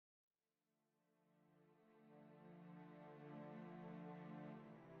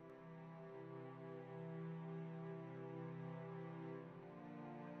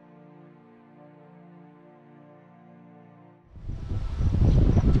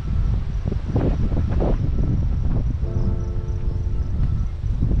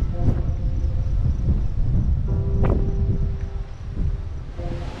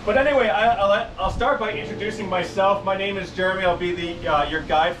But anyway, I'll start by introducing myself. My name is Jeremy. I'll be your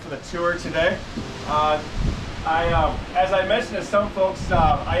guide for the tour today. As I mentioned to some folks,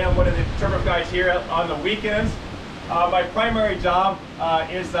 I am one of the interpretive guides here on the weekends. My primary job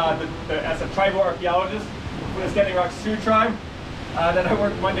is as a tribal archaeologist for the Standing Rock Sioux tribe. Then I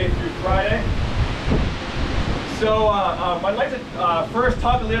work Monday through Friday. So I'd like to first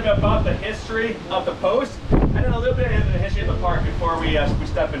talk a little bit about the history of the post, and then a little bit of the history of the park before we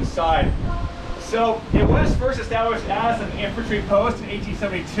step inside. So it was first established as an infantry post in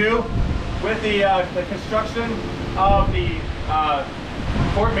 1872 with the construction of the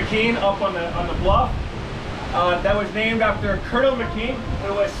Fort McKean up on the bluff. That was named after Colonel McKean,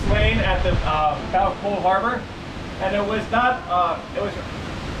 who was slain at the Battle of Cold Harbor, and it was not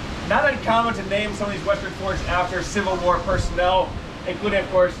uncommon to name some of these western forts after Civil War personnel, including, of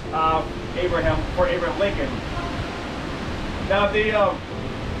course, Fort Abraham Lincoln. Now,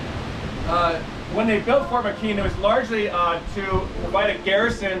 when they built Fort McKean, it was largely to provide a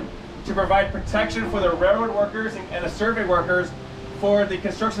garrison to provide protection for the railroad workers and the survey workers for the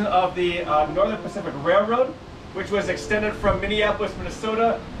construction of the Northern Pacific Railroad, which was extended from Minneapolis,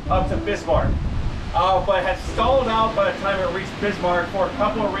 Minnesota up to Bismarck. But had stalled out by the time it reached Bismarck for a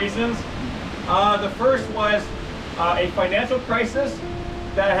couple of reasons. The first was a financial crisis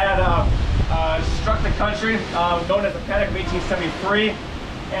that had struck the country, known as the Panic of 1873,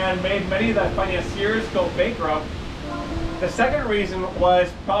 and made many of the financiers go bankrupt. The second reason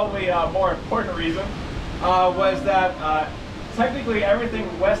was probably a more important reason, was that technically everything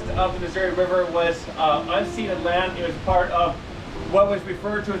west of the Missouri River was unceded land. It was part of what was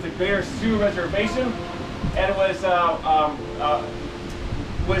referred to as the Greater Sioux Reservation, and it was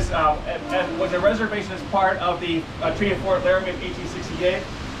a reservation as part of the Treaty of Fort Laramie of 1868.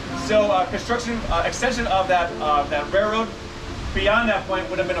 So extension of that railroad beyond that point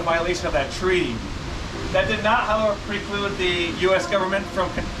would have been a violation of that treaty. That did not, however, preclude the U.S. government from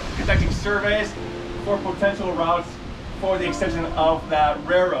conducting surveys for potential routes for the extension of that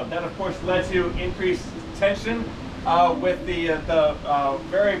railroad. That, of course, led to increased tension with the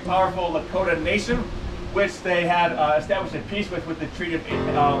very powerful Dakota nation, which they had established a peace with the Treaty of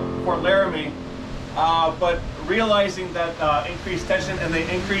Fort Laramie. But realizing that increased tension and the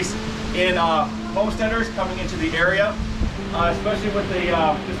increase in homesteaders coming into the area, especially with the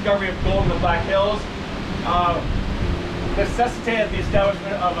discovery of gold in the Black Hills, necessitated the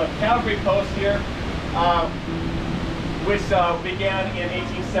establishment of a cavalry post here, which began in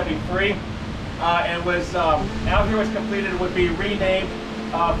 1873 and was, after it was completed, would be renamed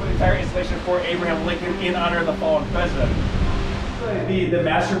for the entire installation for Abraham Lincoln in honor of the fallen president. The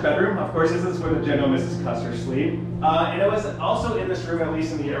master bedroom, of course, this is where the General and Mrs. Custer sleep. And it was also in this room, at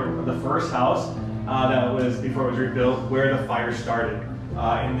least in the first house that was, before it was rebuilt, where the fire started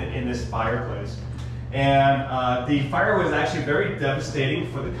in this fireplace. And the fire was actually very devastating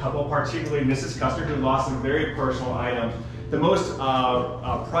for the couple, particularly Mrs. Custer, who lost some very personal items. The most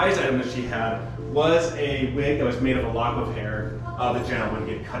prized item that she had was a wig that was made of a lock of hair of the general when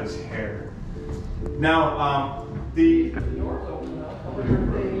he had cut his hair. Now, the doors open up. I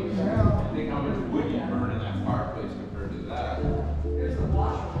think how much wood you burn in that fireplace compared to that. Here's the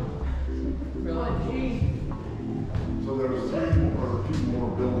washroom. Really? So there was 3 or 2 more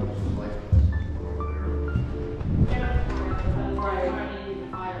buildings like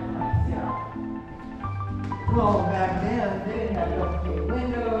well, back then, they didn't have double-pane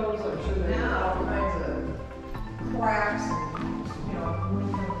windows. I'm sure they had all kinds of cracks and, you know,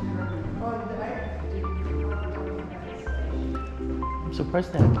 I'm surprised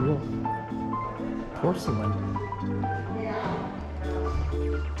they have real porcelain. Yeah.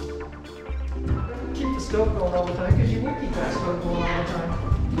 Keep the stove going all the time, because you would keep that stove going all the time.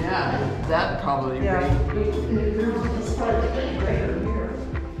 Yeah, that probably Yeah. There's this part of the refrigerator here.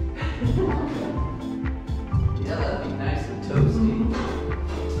 Yeah, that'd be nice and toasty.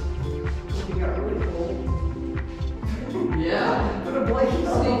 You got really cold. Yeah. Put a blanket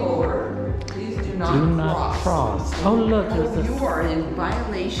on. Sleep over. Please do not Do not cross. Oh look, there's this. You are in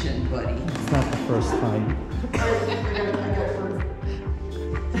violation, buddy. It's not the first time.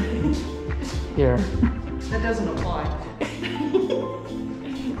 Here. That doesn't apply.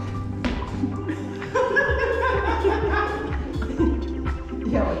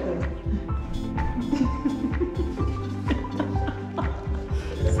 Yeah, like this.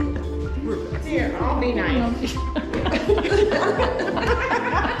 Here, I'll be nice.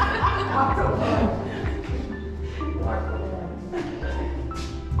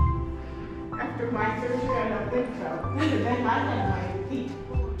 After my surgery, I don't think so. Then I had my feet.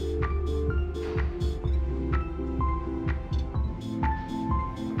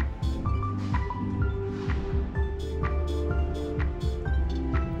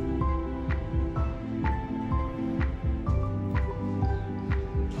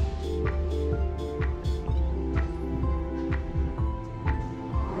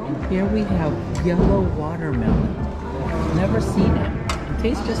 Here we have yellow watermelon. Never seen it. It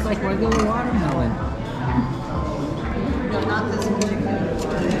tastes just like regular watermelon. No, not this particular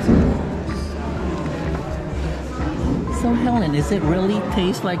one. So Helen, is it really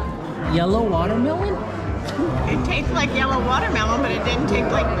taste like yellow watermelon? It tastes like yellow watermelon, but it didn't taste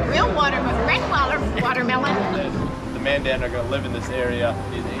like real watermelon. The Mandan are going to live in this area,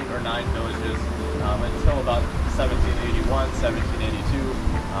 these 8 or 9 villages, until about 1781, 1782,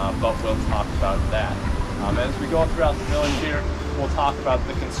 but we'll talk about that. As we go throughout the village here, we'll talk about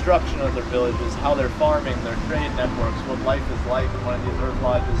the construction of their villages, how they're farming, their trade networks, what life is like in one of these earth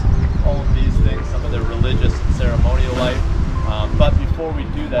lodges, all of these things, some of their religious and ceremonial life. But before we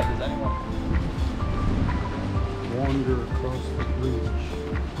do that, does anyone Wander across the bridge.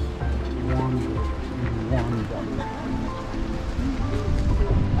 Wander and WandA.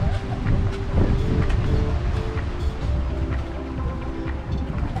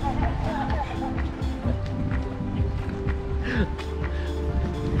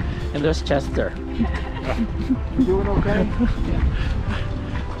 And there's Chester. You doing okay?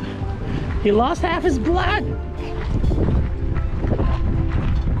 He lost half his blood.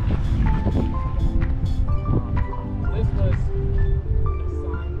 This was a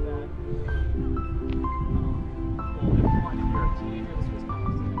sign that everyone here, teenagers, this was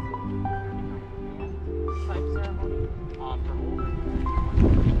kind of type ceremony for older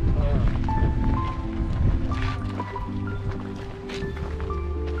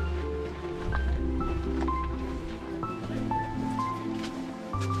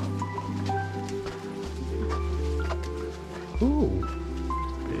Ooh,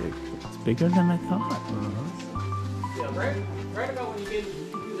 big. It's bigger than I thought. Yeah, right about when you get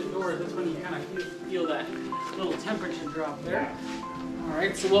through the door, that's when you kind of feel that little temperature drop there. All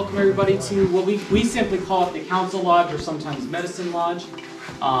right, so welcome everybody to what we simply call it the Council Lodge, or sometimes Medicine Lodge.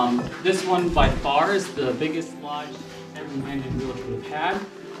 This one by far is the biggest lodge every Mandan village would have had.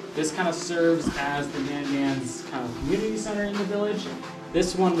 This kind of serves as the Mandan's kind of community center in the village.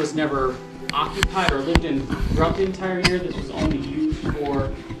 This one was never occupied or lived in throughout the entire year. This was only used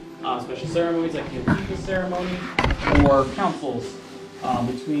for special ceremonies like the Dakota ceremony or councils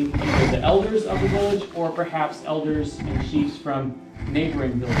between either the elders of the village or perhaps elders and chiefs from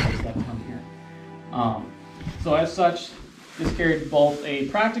neighboring villages that come here. So as such, this carried both a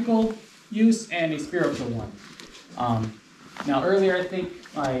practical use and a spiritual one. Now earlier I think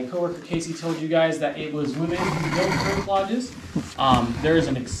my coworker Casey told you guys that it was women who built earth lodges. There is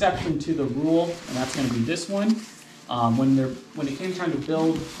an exception to the rule, and that's going to be this one. When it came time to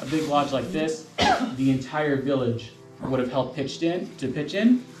build a big lodge like this, the entire village would have helped pitch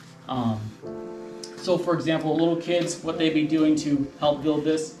in. So for example, little kids, what they'd be doing to help build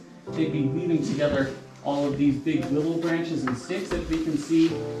this, they'd be weaving together all of these big willow branches and sticks that we can see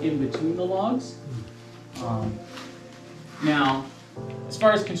in between the logs. Now, as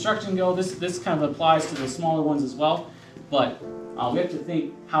far as construction go, this kind of applies to the smaller ones as well, but we have to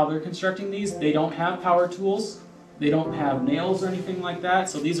think how they're constructing these. They don't have power tools. They don't have nails or anything like that.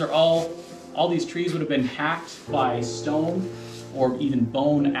 So these are all these trees would have been hacked by stone or even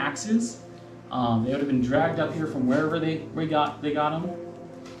bone axes. They would have been dragged up here from wherever they got them.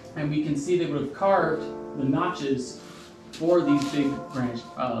 And we can see they would have carved the notches for these big branch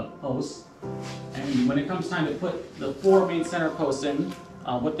posts. And when it comes time to put the 4 main center posts in,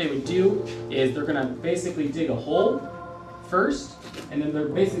 what they would do is they're going to basically dig a hole first, and then they're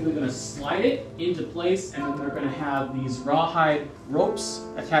basically going to slide it into place, and then they're going to have these rawhide ropes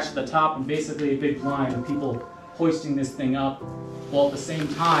attached to the top, and basically a big line of people hoisting this thing up, while at the same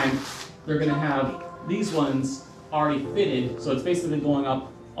time they're going to have these ones already fitted, so it's basically going up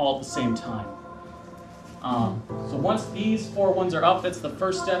all at the same time. So once these 4 ones are up, that's the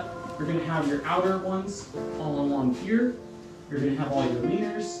first step. You're going to have your outer ones all along here. You're going to have all your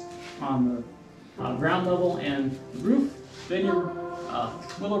leaders on the ground level and the roof. Then your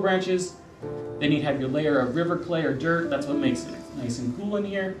willow branches. Then you have your layer of river clay or dirt. That's what makes it nice and cool in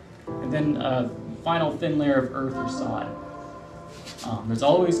here. And then a final thin layer of earth or sod. There's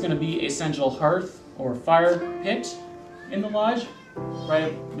always going to be a central hearth or fire pit in the lodge,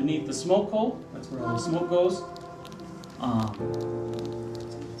 right beneath the smoke hole. That's where all the smoke goes.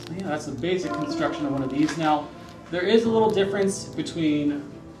 So yeah, that's the basic construction of one of these. Now, there is a little difference between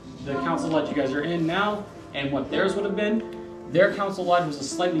the council lodge you guys are in now and what theirs would have been. Their council lodge was a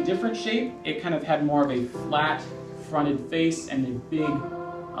slightly different shape. It kind of had more of a flat fronted face and a big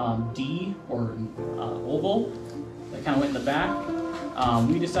D or oval that kind of went in the back.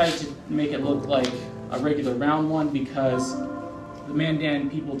 We decided to make it look like a regular round one because the Mandan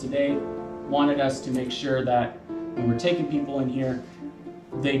people today wanted us to make sure that when we're taking people in here,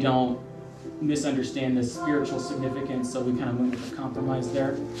 they don't misunderstand the spiritual significance, so we kind of went with a compromise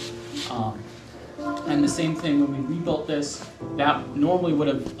there. And the same thing when we rebuilt this, that normally would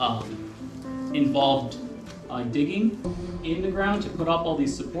have involved digging in the ground to put up all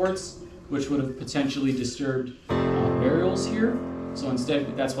these supports, which would have potentially disturbed burials here. So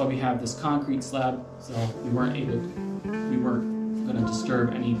instead, that's why we have this concrete slab, so we weren't going to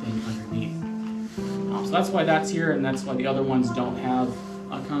disturb anything underneath. So that's why that's here, and that's why the other ones don't have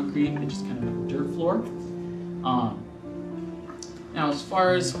concrete, they just kind of have a dirt floor. Now, as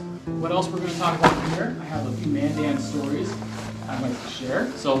far as what else we're going to talk about here, I have a few Mandan stories I'd like to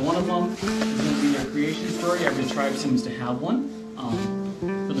share. So one of them is going to be their creation story. Every tribe seems to have one.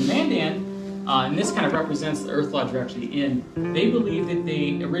 For the Mandan, and this kind of represents the Earth Lodge we're actually in, they believe that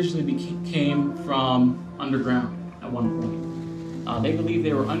they originally came from underground at one point. They believe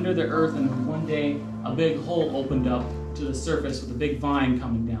they were under the earth, and then one day a big hole opened up to the surface with a big vine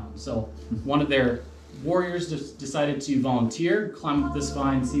coming down. So one of their warriors just decided to volunteer, climb up this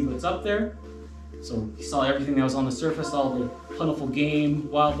vine, see what's up there. So he saw everything that was on the surface, all the plentiful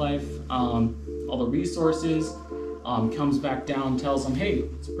game, wildlife, all the resources. Comes back down, tells them, hey,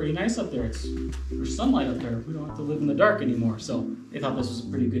 it's pretty nice up there. There's sunlight up there. We don't have to live in the dark anymore. So they thought this was a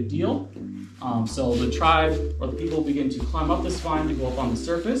pretty good deal. So the tribe or the people begin to climb up this vine to go up on the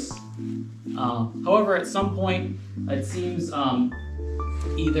surface. However, at some point, it seems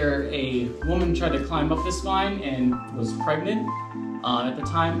either a woman tried to climb up this vine and was pregnant at the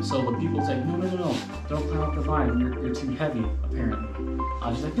time. So the people said, no, don't climb up the vine. You're too heavy, apparently.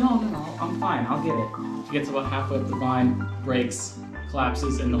 She's like, no, I'm fine. I'll get it. She gets about halfway up the vine, breaks,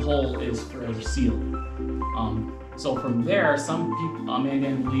 collapses, and the hole is forever sealed. So from there, some people,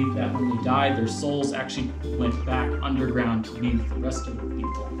 Mandan believe that when they died, their souls actually went back underground to be with the rest of the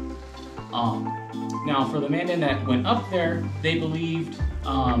people. Now, for the Mandan that went up there, they believed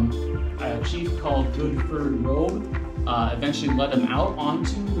a chief called Goodford Robe eventually led them out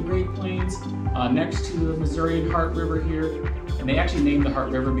onto the Great Plains next to the Missouri and Heart River here. And they actually named the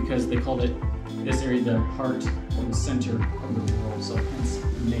Heart River because they called it, this area, the heart or the center of the world. So hence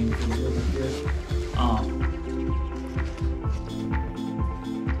the name of the river here.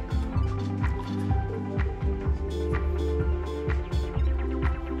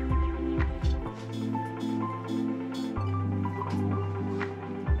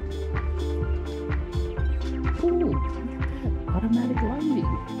 Automatic lighting.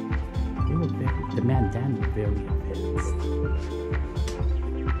 They were the Mandan were very advanced.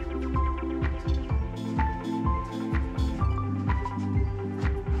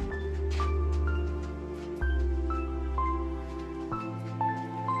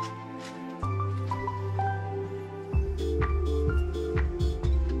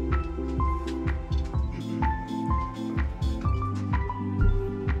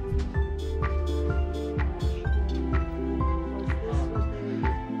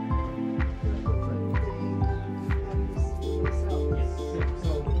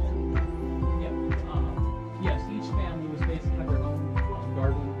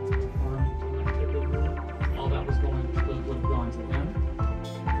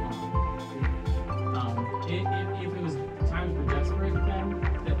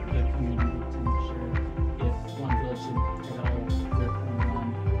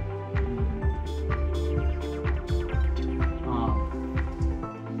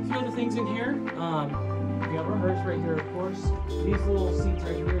 Things in here. We have our hearse right here, of course. These little seats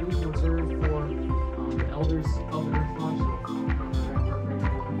right here, these are reserved for the elders of the Earth Lodge.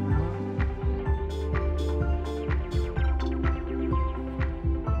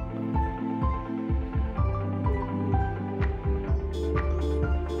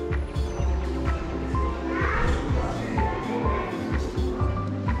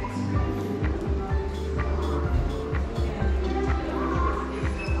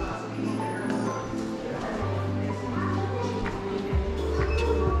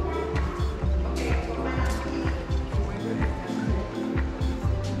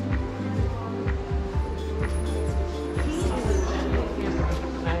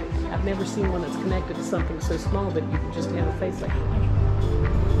 I've never seen one that's connected to something so small that you can just have a face like that.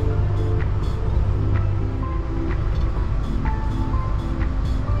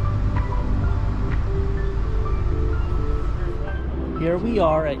 Here we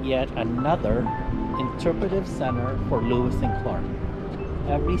are at yet another interpretive center for Lewis and Clark.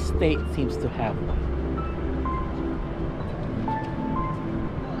 Every state seems to have one.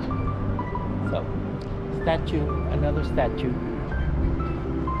 So, statue, another statue.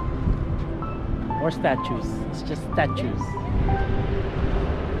 More statues. It's just statues.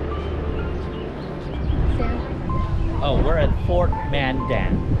 Oh, we're at Fort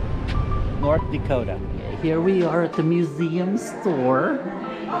Mandan, North Dakota. Here we are at the museum store.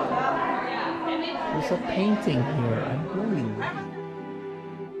 There's a painting here, I believe.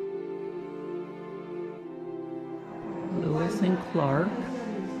 Lewis and Clark,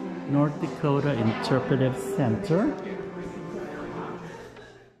 North Dakota Interpretive Center.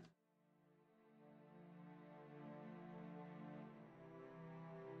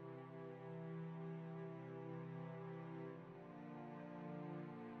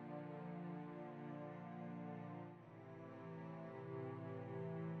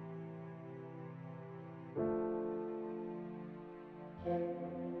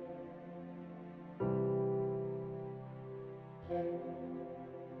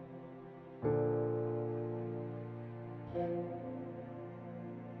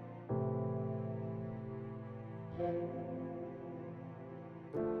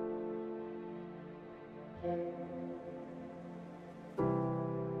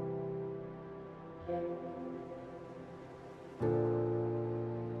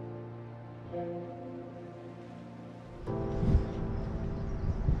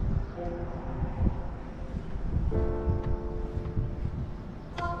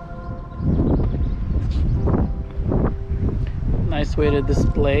 Nice way to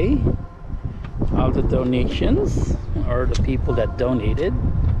display all the donations or the people that donated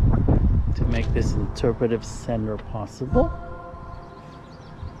to make this interpretive center possible.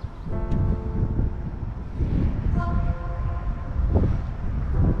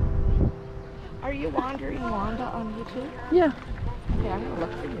 Are you wandering WandA on YouTube? Yeah. Okay, I'm gonna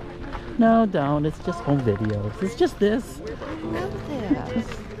look for you. No, don't. It's just home videos. It's just this. Love this.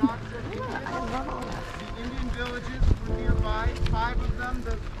 I love all that. The Indian villages were nearby, 5 of them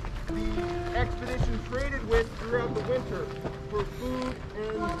the expedition traded with throughout the winter for food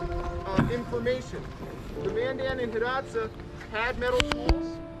and information. The Mandan and Hidatsa had metal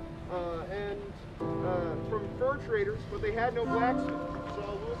tools from fur traders, but they had no blacksmith. So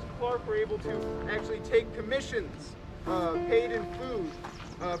Lewis and Clark were able to actually take commissions paid in food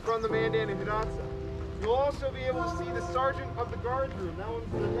from the Mandan and Hidatsa. You'll also be able to see the sergeant of the guard room. That one's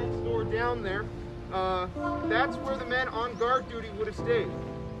the next door down there. That's where the men on guard duty would have stayed.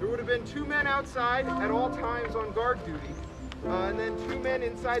 There would have been 2 men outside at all times on guard duty, and then 2 men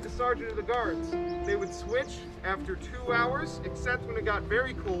inside the sergeant of the guards. They would switch after 2 hours, except when it got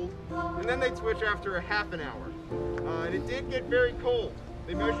very cold, and then they'd switch after a half an hour. And it did get very cold.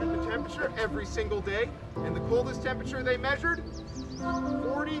 They measured the temperature every single day, and the coldest temperature they measured,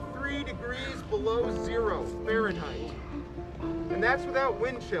 43 degrees below 0 Fahrenheit. And that's without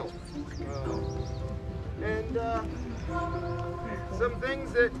wind chill. Some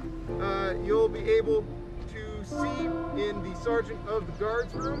things that you'll be able to see in the Sergeant of the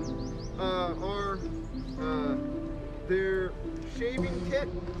Guards room are their shaving kit,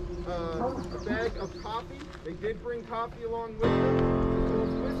 a bag of coffee. They did bring coffee along with them, as well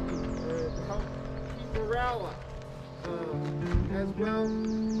as whiskey to help keep morale up, as well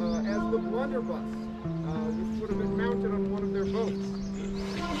as the blunderbuss, which would have been mounted on one of their boats.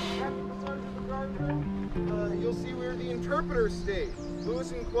 After the Sergeant of the Guards room, you'll see where the interpreters stayed.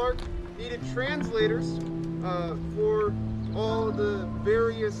 Lewis and Clark needed translators for all of the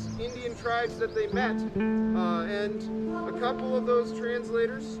various Indian tribes that they met, and a couple of those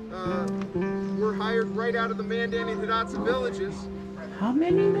translators were hired right out of the Mandan and Hidatsa villages. How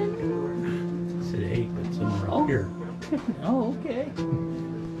many men? I said 8, but somewhere up here. Oh, okay.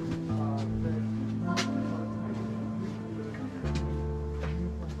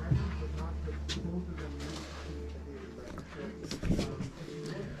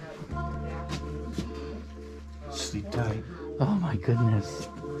 Sleep tight. Oh my goodness.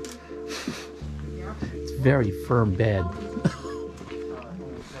 It's a very firm bed.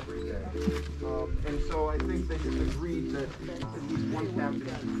 And so I think they agreed that at least one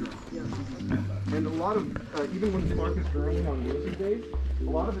captain should. And a lot of, even when Clark is journaling on Lewis's days, a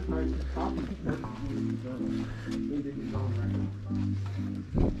lot of the times his copy into his own record.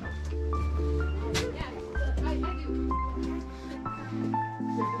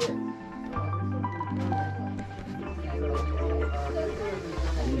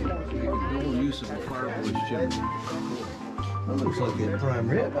 No use of a fireplace chimney. That looks like a prime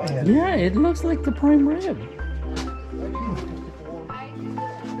rib. Yeah, it looks like the prime rib.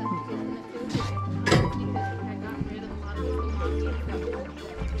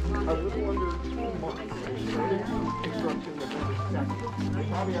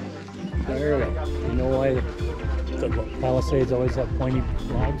 There, you know why the Palisades always have pointy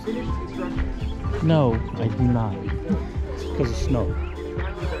logs? No, I do not. It's because of snow.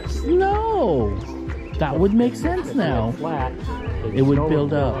 Snow! That would make sense now. Flat. It would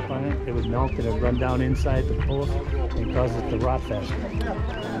build up. On it. It would melt and it would run down inside the post and cause it to rot faster.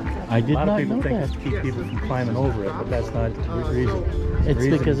 I did A lot not of people know think that. it's to keep people from climbing over it, but that's not the reason. It's The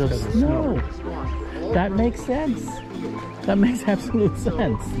reason because is of snow. That makes sense. That makes absolute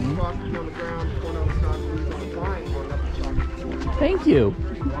sense. Thank you.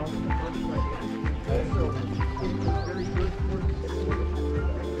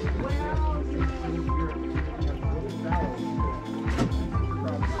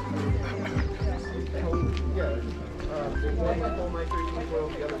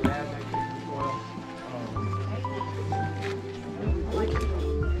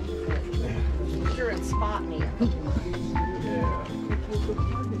 Sure, and spot me.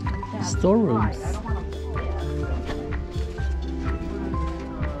 Storerooms.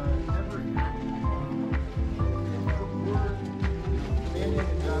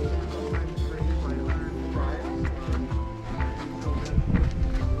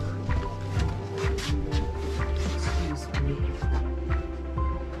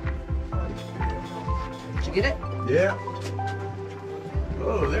 Did you get it? Yeah.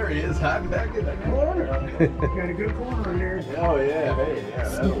 Oh, there he is, hiding back in the corner. Got a good corner in there. Oh yeah, hey, yeah,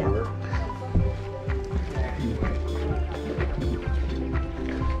 that'll work.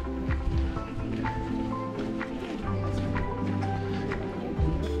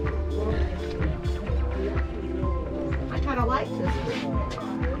 I kind of like this.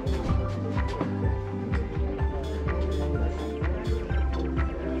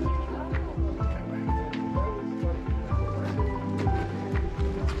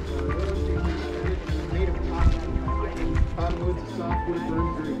 Made of cottonwood to softwood,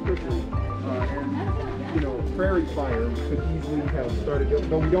 burns very quickly, and prairie fire could easily have started.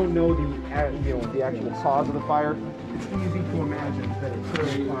 Though we don't know the actual cause of the fire, it's easy to imagine that a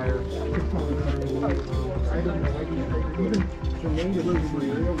prairie fire could come through. I don't know, even the native to the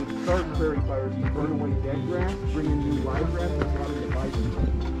area would start prairie fires. You burn away dead grass, bring in new live grass, and water the bison.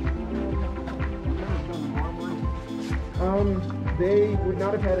 They would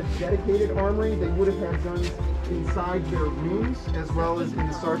not have had a dedicated armory. They would have had guns inside their rooms as well as in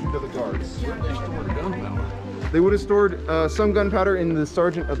the sergeant of the guards. They would have stored some gunpowder in the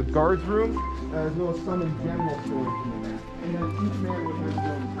sergeant of the guards room, as well as some in general storage in the back. And then each man would have his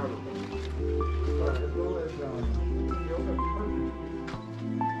own powder room. As well as they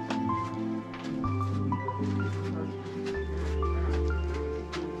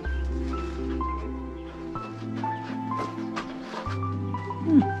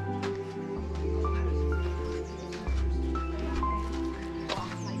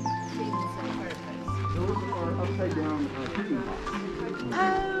also have upside down cooking pots.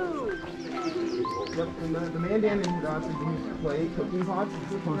 Oh! Yep, and the Mandan and Hidatsa used clay cooking pots as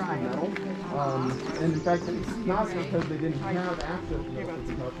opposed to metal. And in fact, it's not because they didn't have access to those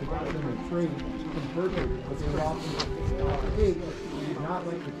cooking pots. They got them in trade from Berkeley, but they were often big. They did not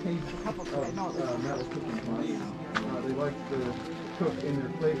like the taste of metal cooking pots. They liked to cook in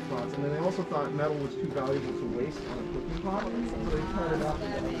their clay pots, and then they also thought metal was too valuable to waste on a cooking pot, so they tried it out.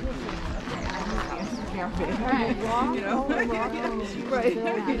 Right. You know? Right.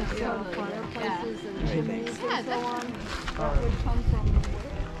 Fireplaces and chimneys and so on. That would come from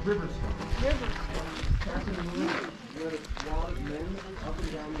Rivers. rivers. Passing the river, you had a lot of men up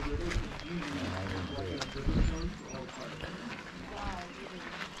and down the river.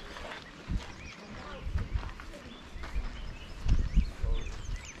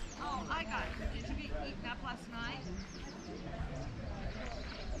 Oh, I got it. Did you eat that last night?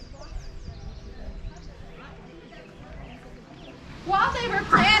 While they were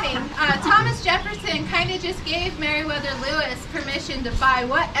planning, Thomas Jefferson kind of just gave Meriwether Lewis permission to buy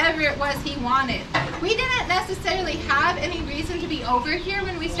whatever it was he wanted. We didn't necessarily have any reason to be over here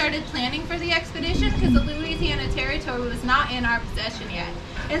when we started planning for the expedition because the Louisiana Territory was not in our possession yet.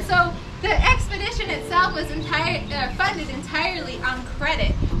 And so the expedition itself was funded entirely on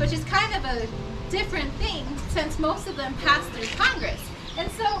credit, which is kind of a different thing since most of them passed through Congress. And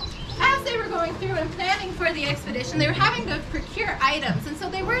so as they were going through and planning for the expedition, they were having to procure items. And so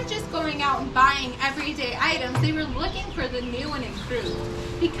they weren't just going out and buying everyday items, they were looking for the new and improved.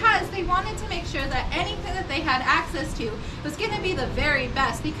 Because they wanted to make sure that anything that they had access to was going to be the very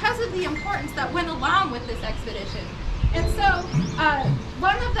best because of the importance that went along with this expedition. And so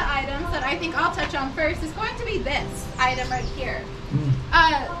one of the items that I think I'll touch on first is going to be this item right here.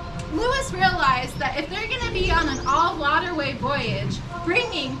 Lewis realized that if they're going to be on an all-waterway voyage,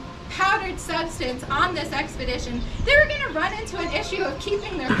 bringing powdered substance on this expedition, they were going to run into an issue of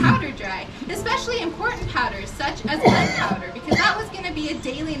keeping their powder dry, especially important powders such as gunpowder, because that was going to be a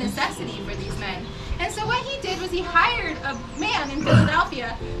daily necessity for these men. And so what he did was he hired a man in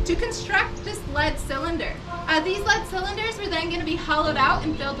Philadelphia to construct this lead cylinder. These lead cylinders were then going to be hollowed out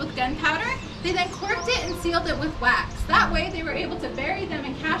and filled with gunpowder. They then corked it and sealed it with wax. That way they were able to bury them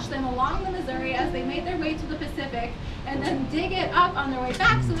and cache them along the Missouri as they made their way to the Pacific, and then dig it up on their way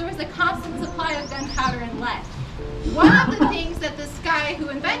back, so there was a constant supply of gunpowder and lead. One of the things that this guy who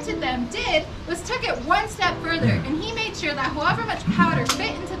invented them did was took it one step further, and he made sure that however much powder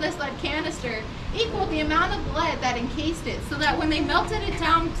fit into this lead canister equaled the amount of lead that encased it, so that when they melted it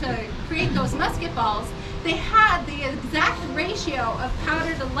down to create those musket balls, they had the exact ratio of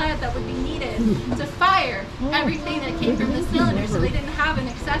powder to lead that would be needed to fire everything that came from the cylinder, so they didn't have an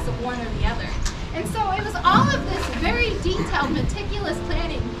excess of one or the other. And so it was all of this very detailed, meticulous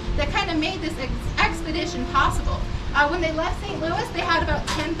planning that kind of made this expedition possible. When they left St. Louis, they had about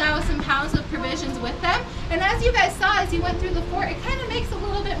 10,000 pounds of provisions with them. And as you guys saw as you went through the fort, it kind of makes a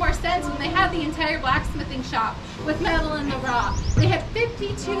little bit more sense when they had the entire blacksmithing shop with metal in the raw. They had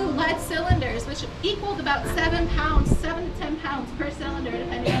 52 lead cylinders, which equaled about 7 to 10 pounds per cylinder,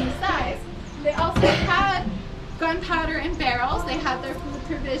 depending on the size. They also had gunpowder in barrels, they had their food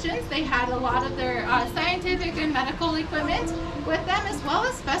provisions, they had a lot of their scientific and medical equipment with them, as well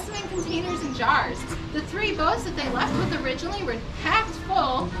as specimen containers and jars. The 3 boats that they left with originally were packed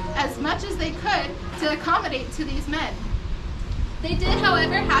full as much as they could to accommodate to these men. They did,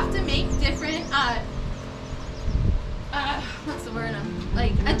 however, have to make different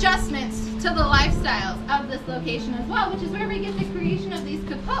adjustments to the lifestyles of this location as well, which is where we get the creation of these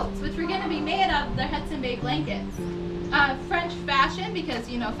capotes, which were going to be made of the Hudson Bay blankets. French fashion, because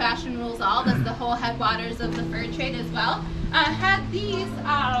you know fashion rules all, that's the whole headwaters of the fur trade as well, had these,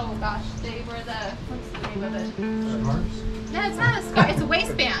 oh gosh, they were the, what's the name of it? Scarves? No, it's not a scarf, it's a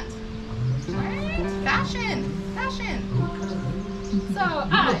waistband. Fashion. So,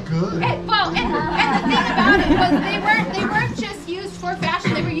 and the thing about it was they weren't just used for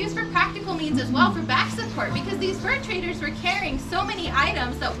fashion, they were used for practical means as well, for back support, because these fur traders were carrying so many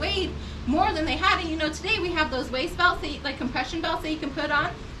items that weighed more than they had. And you know, today we have those waist belts, like compression belts that you can put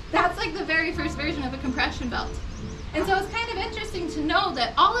on. That's like the very first version of a compression belt. And so it's kind of interesting to know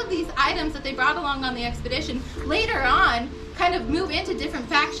that all of these items that they brought along on the expedition later on kind of move into different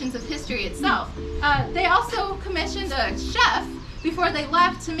factions of history itself. They also commissioned a chef before they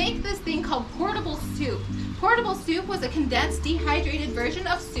left to make this thing called portable soup. Portable soup was a condensed, dehydrated version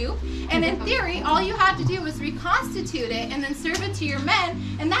of soup, and in theory, all you had to do was reconstitute it and then serve it to your men,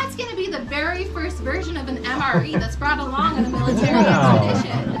 and that's going to be the very first version of an MRE that's brought along on a military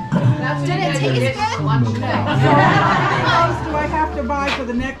expedition. Did it taste good? What else do I have to buy for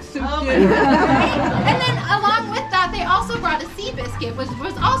the next soup dinner? And then along with that, they also brought a sea biscuit, which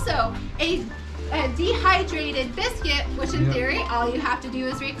was also a dehydrated biscuit, which in theory, all you have to do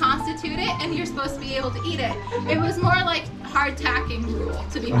is reconstitute it and you're supposed to be able to eat it. It was more like hard tacking rule,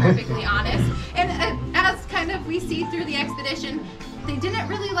 to be perfectly honest. And as kind of we see through the expedition, they didn't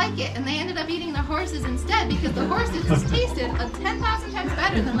really like it, and they ended up eating the horses instead, because the horses just tasted 10,000 times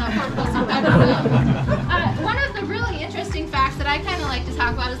better than that portable soup ever will. One of the really interesting facts that I kind of like to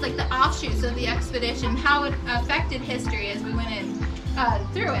talk about is like the offshoots of the expedition, how it affected history as we went in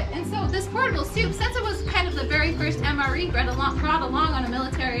through it. And so this portable soup, since it was kind of the very first MRE brought along on a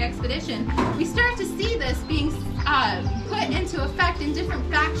military expedition, we start to see this being put into effect in different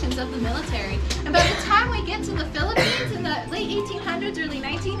factions of the military. And by the time we get to the Philippines in the late 1800s, early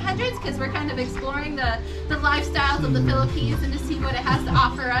 1900s, because we're kind of exploring the lifestyles of the Philippines and to see what it has to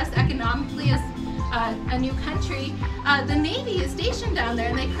offer us economically as a new country, the Navy is stationed down there,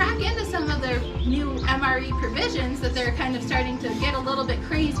 and they crack into some of their new MRE provisions that they're kind of starting to get a little bit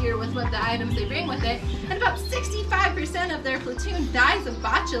crazier with what the items they bring with it, and about 65% of their platoon dies of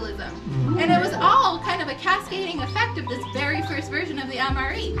botulism. And it was all kind of a cascading effect of this very first version of the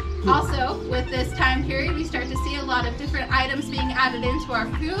MRE. Also, with this time period, we start to see a lot of different items being added into our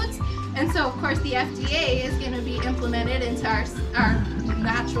foods, and so of course the FDA is going to be implemented into our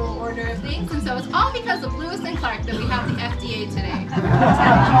natural order of things, and so it's all because of Lewis and Clark that we have the FDA today.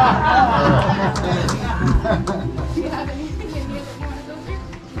 Do you have anything in here that you want to go through?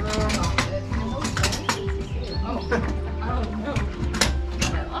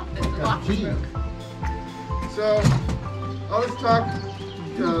 So I'll just talk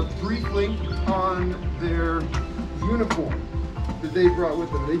briefly on their uniform that they brought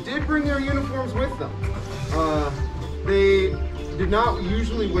with them. They did bring their uniforms with them. They did not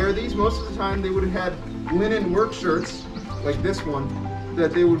usually wear these. Most of the time they would have had linen work shirts, like this one,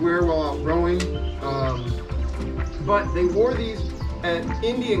 that they would wear while out rowing. But they wore these at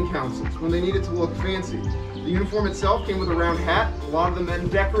Indian councils when they needed to look fancy. The uniform itself came with a round hat. A lot of the men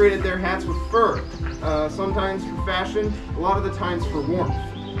decorated their hats with fur, sometimes for fashion, a lot of the times for warmth.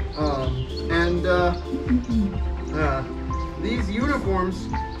 These uniforms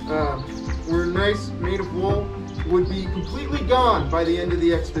were nice, made of wool, would be completely gone by the end of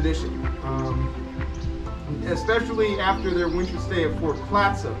the expedition, especially after their winter stay at Fort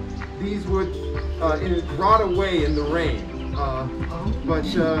Clatsop. These would rot away in the rain, but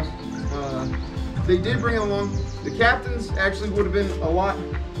they did bring along. The captains actually would have been a lot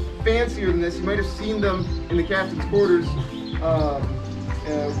fancier than this. You might have seen them in the captain's quarters,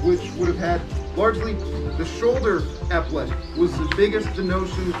 which would have had largely the shoulder epaulet was the biggest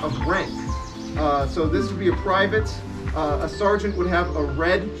denotion of rank. So this would be a private, a sergeant would have a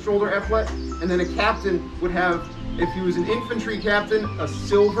red shoulder epaulet, and then a captain would have, if he was an infantry captain, a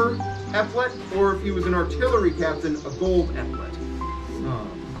silver epaulet, or if he was an artillery captain, a gold epaulet.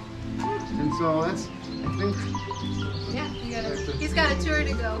 And so that's, I think. Yeah, he's got a tour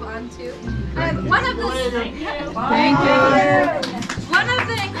to go on too. One of the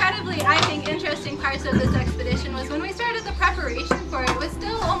incredibly, I think, interesting parts of this expedition was when we started the preparation for it. It was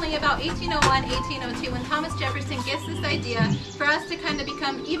still only about 1801, 1802 when Thomas Jefferson gets this idea for us to kind of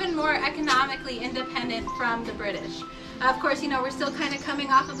become even more economically independent from the British. Of course, you know, we're still kind of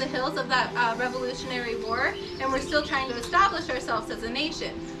coming off of the hills of that Revolutionary War, and we're still trying to establish ourselves as a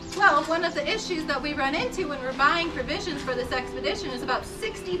nation. Well, one of the issues that we run into when we're buying provisions for this expedition is about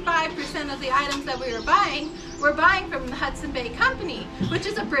 65% of the items that we're buying from the Hudson Bay Company, which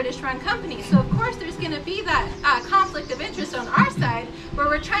is a British-run company. So, of course, there's going to be that conflict of interest on our side where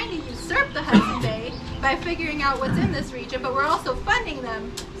we're trying to usurp the Hudson Bay by figuring out what's in this region, but we're also funding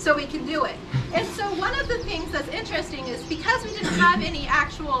them so we can do it. And so one of the things that's interesting is because we didn't have any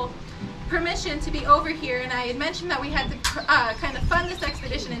actual permission to be over here, and I had mentioned that we had to kind of fund this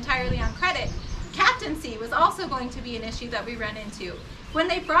expedition entirely on credit, captaincy was also going to be an issue that we run into. When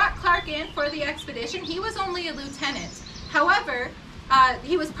they brought Clark in for the expedition, he was only a lieutenant. However,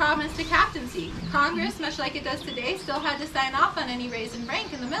 he was promised a captaincy. Congress, much like it does today, still had to sign off on any raise in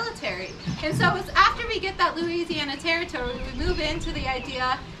rank in the military. And so it's after we get that Louisiana Territory, we move into the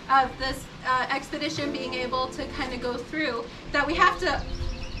idea of this expedition being able to kind of go through, that we have to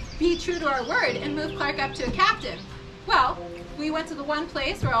be true to our word and move Clark up to a captain. Well, we went to the one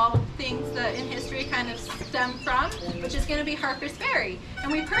place where all things that in history kind of stem from, which is going to be Harper's Ferry.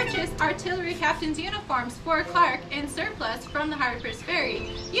 And we purchased artillery captain's uniforms for Clark in surplus from the Harper's Ferry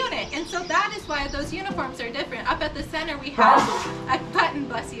unit. And so that is why those uniforms are different. Up at the center we have a button,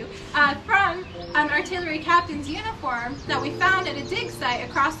 bless you, from an artillery captain's uniform that we found at a dig site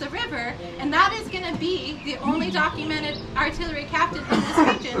across the river. And that is going to be the only documented artillery captain in this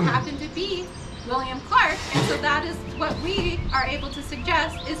region, happened to be William Clark, and so that is what we are able to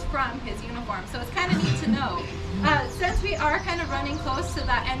suggest is from his uniform. So it's kind of neat to know. Since we are kind of running close to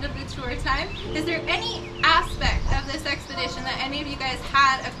that end of the tour time, is there any aspect of this expedition that any of you guys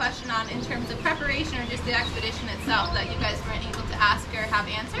had a question on in terms of preparation or just the expedition itself that you guys weren't able to ask or have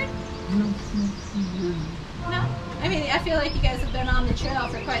answered? No? I mean, I feel like you guys have been on the trail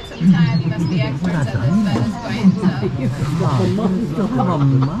for quite some time. You must be experts at this by this point. So.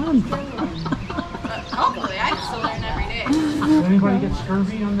 Hopefully, I just learn every day. Did anybody get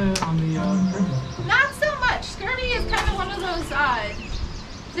scurvy on the trip? Not so much. Scurvy is kind of one of those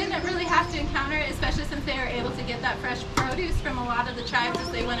didn't really have to encounter it, especially since they were able to get that fresh produce from a lot of the tribes as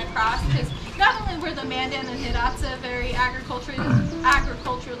they went across. Because not only were the Mandan and Hidatsa very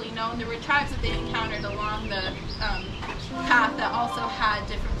agriculturally known, there were tribes that they encountered along the path that also had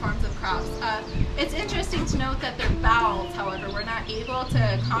different forms of crops. It's interesting to note that their bowels, however, were not able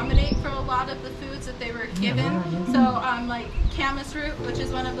to accommodate for a lot of the foods that they were given. So like camas root, which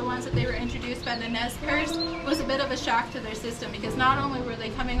is one of the ones that they were introduced by the Nez Perce, was a bit of a shock to their system because not only were they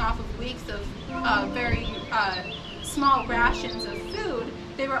coming off of weeks of very small rations of food,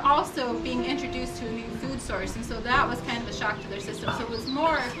 they were also being introduced to a new food source, and so that was kind of a shock to their system. So it was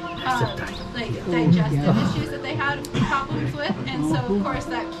more like digestive issues that they had problems with, and so of course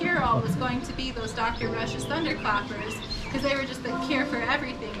that cure-all was going to be those Dr. Rush's thunderclappers, because they were just the cure for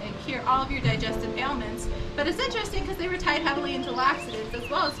everything. They cure all of your digestive ailments. But it's interesting because they were tied heavily into laxatives as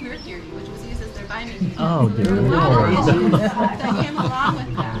well as mercury, which was used as their binding agent. Oh, so there were a lot of issues that came along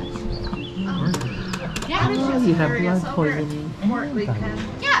with that. Yeah. Oh, you have blood poisoning. Fort Lincoln.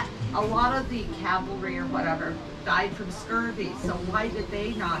 Yeah. A lot of the cavalry or whatever died from scurvy, so why did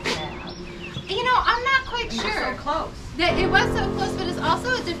they not have? You know, I'm not quite sure. So close. It was so close, but it's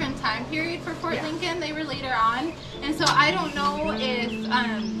also a different time period for Fort Lincoln. They were later on, and so I don't know if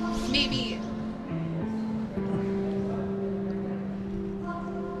maybe.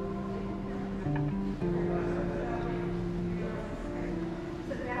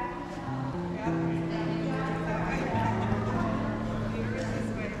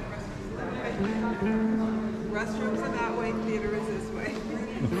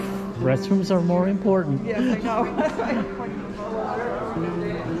 Restrooms are more important. Yes, I know.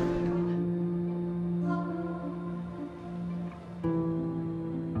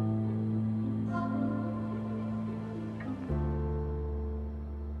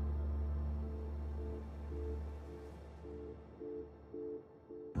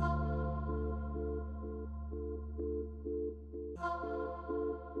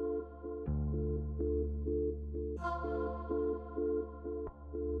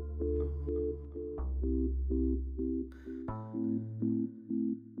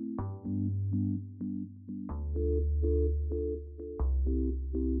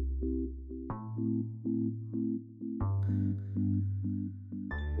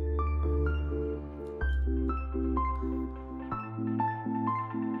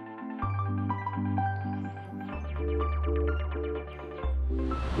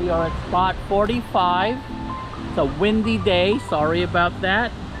 We are at spot 45. It's a windy day, sorry about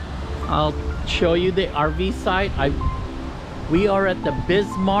that. I'll show you the RV site. We are at the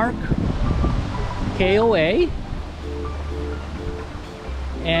Bismarck KOA.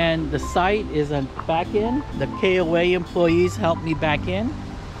 And the site is back in. The KOA employees helped me back in.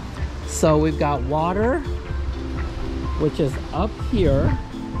 So we've got water, which is up here.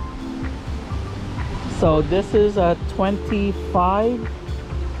 So this is a 25-foot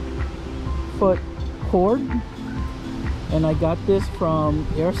cord, and I got this from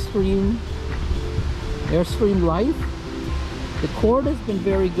Airstream Life. The cord has been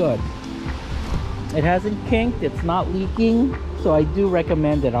very good. It hasn't kinked, it's not leaking, so I do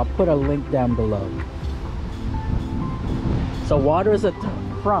recommend it. I'll put a link down below. So water is at the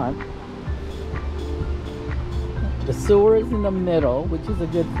front. The sewer is in the middle, which is a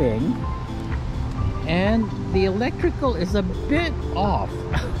good thing. And the electrical is a bit off.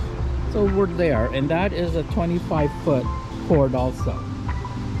 So we're there, and that is a 25-foot cord also.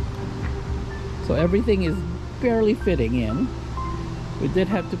 So everything is barely fitting in. We did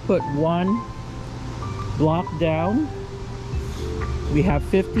have to put one block down. We have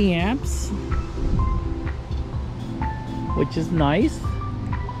 50 amps, which is nice.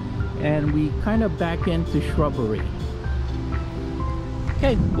 And we kind of back into shrubbery.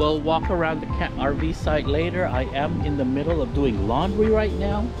 Okay, we'll walk around the RV site later. I am in the middle of doing laundry right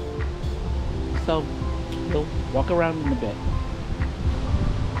now. So we'll walk around in a bit.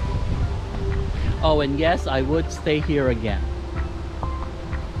 Oh, and yes, I would stay here again.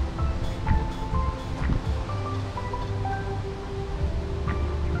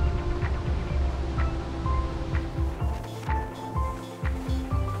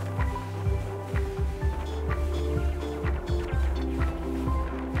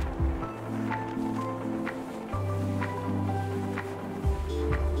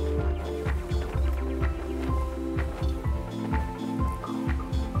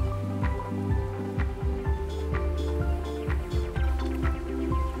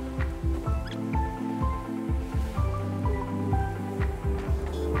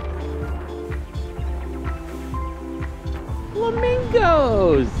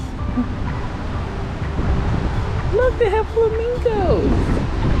 Flamingos! Look, they have flamingos!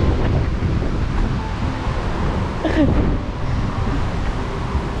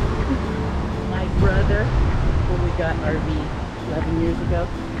 My brother, when we got an RV 11 years ago,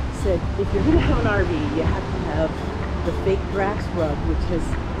 said if you're going to have an RV, you have to have the fake grass rug, which has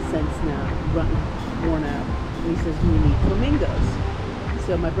since now worn out. And he says we need flamingos.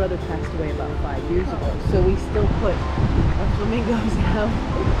 So my brother passed away about 5 years ago. So we still put our flamingos out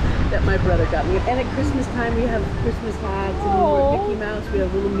that my brother got me. And at Christmas time we have Christmas hats, and when we're Mickey Mouse we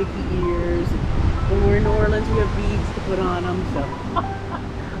have little Mickey ears. When we're in New Orleans we have beads to put on them. So.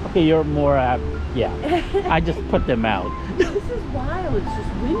 Okay, you're more yeah. I just put them out. This is wild. It's just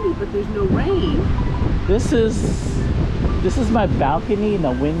windy, but there's no rain. This is my balcony in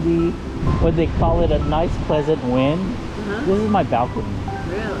a windy, what they call it, a nice pleasant wind. This is my balcony.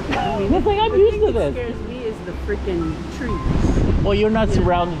 Really? I mean, it's like I'm used to this. What scares me is the freaking trees. Well, you're not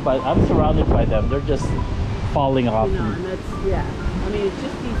surrounded by. I'm surrounded by them. They're just falling off. You know, and that's I mean, it's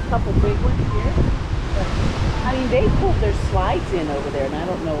just these couple big ones here. But, I mean, they pulled their slides in over there, and I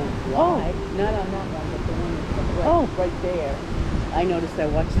don't know why. Not on that one, but the one right there. I noticed. I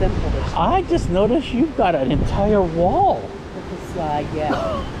watched them pull their slides. I just noticed you've got an entire wall. With the slide, yeah.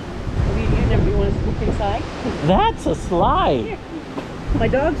 You want to look inside? That's a slide. Here. My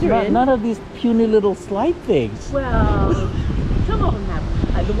dogs are in. None of these puny little slide things. Well, some of them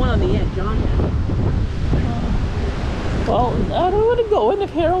have. The one on the end, John has. Well, I don't want to go in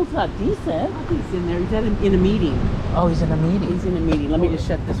if Harold's not decent. He's in there. He's in a meeting. Oh, he's in a meeting. He's in a meeting. Let me just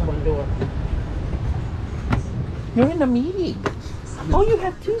shut this one door. You're in a meeting. Oh, you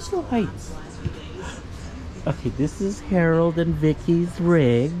have two slides. Okay, this is Harold and Vicky's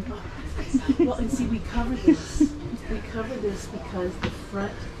rig. Well, and see, we cover this. We cover this because the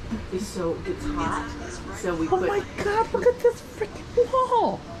front is so it's hot. So we put. Oh my God! Look at this freaking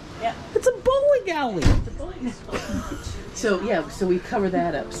wall. Yeah. It's a bowling alley. So yeah, so we cover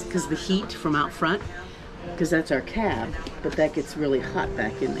that up because the heat from out front, because that's our cab, but that gets really hot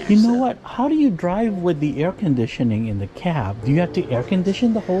back in there. You know what? How do you drive with the air conditioning in the cab? Do you have to air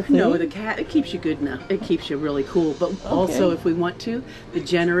condition the whole thing? No, the cab, it keeps you good enough. It keeps you really cool. But also, if we want to, the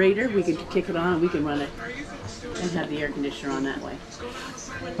generator, we can kick it on and we can run it and have the air conditioner on that way.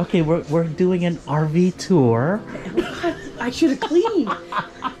 Okay, we're doing an RV tour. I should have cleaned.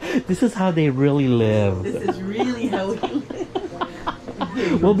 This is how they really live. This is really how we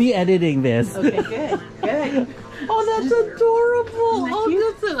live. We'll be editing this. Okay, good, good. Oh, that's adorable. Isn't that Oh,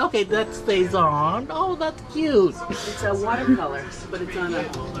 cute? this is, okay, that stays on. Oh, that's cute. It's a watercolor, but it's on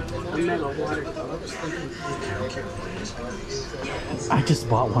a metal watercolor. I just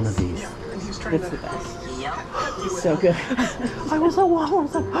bought one of these. It's the best. It's so good. I was like,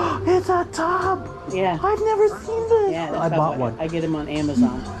 oh, it's a tub. Yeah. I've never seen this. Yeah, I bought one. I get them on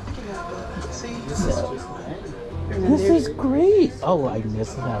Amazon. So. This is great. Oh, I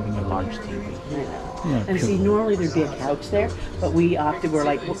miss having a large TV. Yeah, and see, normally there'd be a couch there, but we opted, we're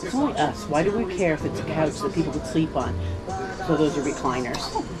like, well, it's only us. Why do we care if it's a couch that people could sleep on? So those are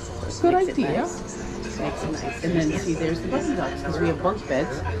recliners. Good Makes it idea. nice. Makes it nice. And then see, there's the button dogs because we have bunk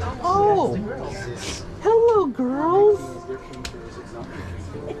beds. Oh, hello, girls.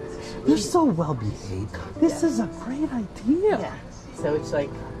 You're so well behaved. This is a great idea. Yeah. So it's like,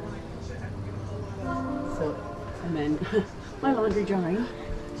 so, and then my laundry drying.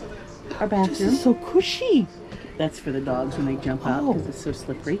 Our bathroom. This is so cushy. That's for the dogs when they jump out because it's so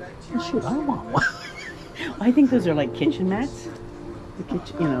slippery. Shoot, I want one. I think those are like kitchen mats. The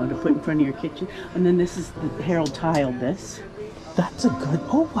kitchen, you know, to put in front of your kitchen. And then this is the Harold tiled this. That's a good.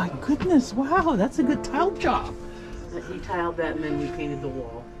 Oh my goodness! Wow, that's a good tile job. He tiled that, and then we painted the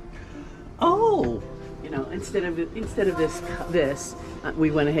wall. Oh. You know, instead of this, we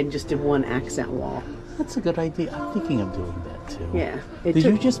went ahead and just did one accent wall. That's a good idea. I'm thinking of doing that too. Yeah. Did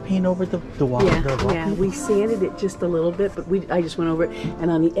you just paint over the wall? Yeah, we sanded it just a little bit, but I just went over it,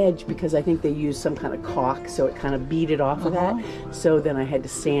 and on the edge, because I think they used some kind of caulk, so it kind of beat it off of that. So then I had to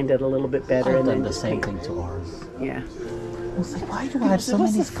sand it a little bit better. I've and done then the just same paint. thing to ours. Yeah. I was like, why do I have so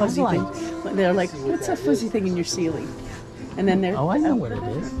What's many the fuzzy thing? They're like, what's that fuzzy thing in your ceiling? And then they're. Oh, I know what it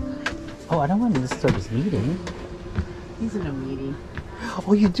is. Oh, I don't want to disturb his meeting. He's in a meeting.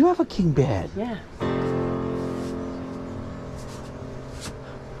 Oh, you do have a king bed. Yeah.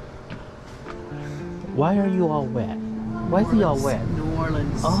 Why are you all wet? Why is he all wet? New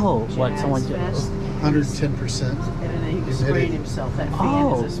Orleans. Oh, what? Jazz Someone Fest. 110%. And then he was spraying himself. That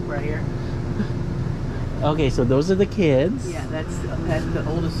fan is a sprayer. Okay, so those are the kids. Yeah, that's the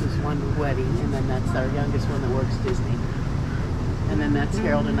oldest is one wedding, and then that's our youngest one that works Disney. And then that's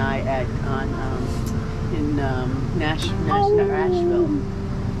Harold and I in Asheville.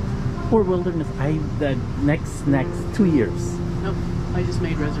 For Wilderness, the next 2 years. Nope, I just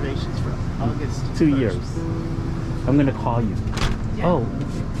made reservations for August. 2 years. I'm gonna call you. Yeah. Oh,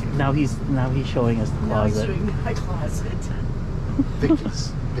 now he's showing us the Now he's closet. showing me my closet.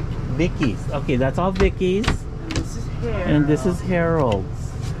 Vicky's. Vicky's. Okay, that's all Vicky's. And this is Harold. And this is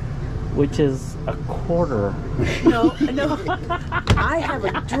Harold's, which is a quarter. No. I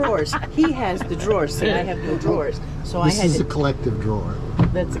have drawers. He has the drawers. See, I have no drawers. So This I had is to, a collective drawer.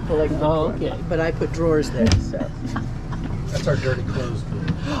 That's a collective Oh, drawer. okay. But I put drawers there. So. That's our dirty clothes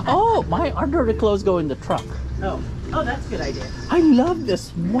bin. Oh, our dirty clothes go in the truck. Oh, that's a good idea. I love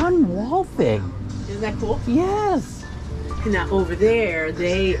this one wall thing. Isn't that cool? Yes. Now over there,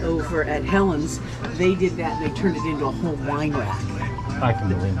 over at Helen's, they did that and they turned it into a whole wine rack. I can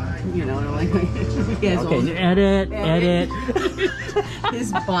believe it. You know, like he has all Okay, edit.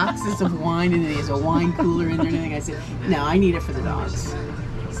 his boxes of wine, and then he has a wine cooler in there and everything. I said, no, I need it for the dogs.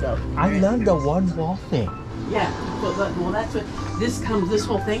 So I love the one wall thing. yeah, well, that's what this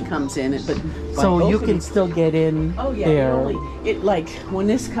whole thing comes in. But So you can still get in Oh yeah, there. when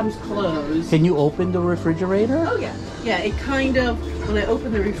this comes closed. Can you open the refrigerator? Oh yeah, yeah. It kind of when I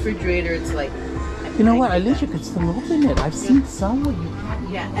open the refrigerator, it's like. You know what? At least you can still open it. I've seen some where you can't.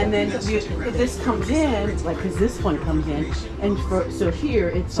 Yeah, and then this comes in, like, because this one comes in, and so here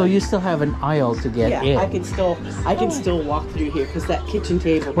it's. So you still have an aisle to get in. I can still walk through here because that kitchen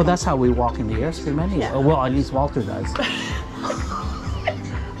table. Well, that's how we walk in the Airstream anyway. Yeah. Well, at least Walter does.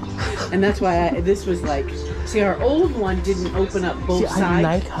 And that's why this was like. See, our old one didn't open up both sides. I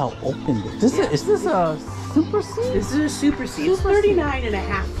like how open this is. Is this a super seat? This is a super seat. It's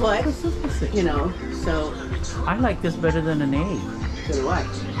 39.5 foot. You know, so. I like this better than an A. So do I.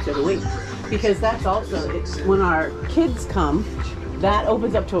 So do we. Because that's also, it's when our kids come, that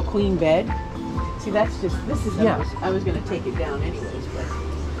opens up to a queen bed. See, that's just, this is, Yeah. I was going to take it down anyways,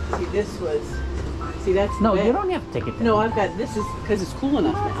 but see, this was, see, that's the No, bed. you don't have to take it down. No, I've got, this is, because it's cool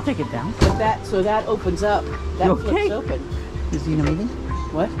enough now. Take it down. But that, so that opens up, that Okay. flips open. Is he in a meeting?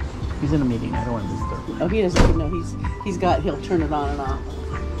 What? He's in a meeting. I don't want to disturb him. Oh, he doesn't even know, he'll turn it on and off.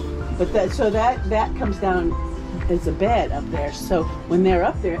 But that, so that comes down as a bed up there. So when they're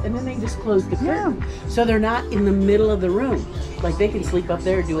up there, and then they just close the curtain. So they're not in the middle of the room. Like they can sleep up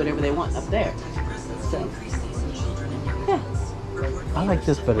there and do whatever they want up there. So, yeah. I like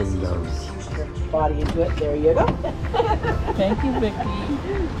this better than those. Body into it. There you go. Thank you, Vicky.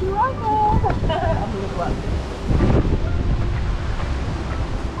 You're welcome. I'm gonna go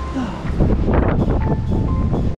up.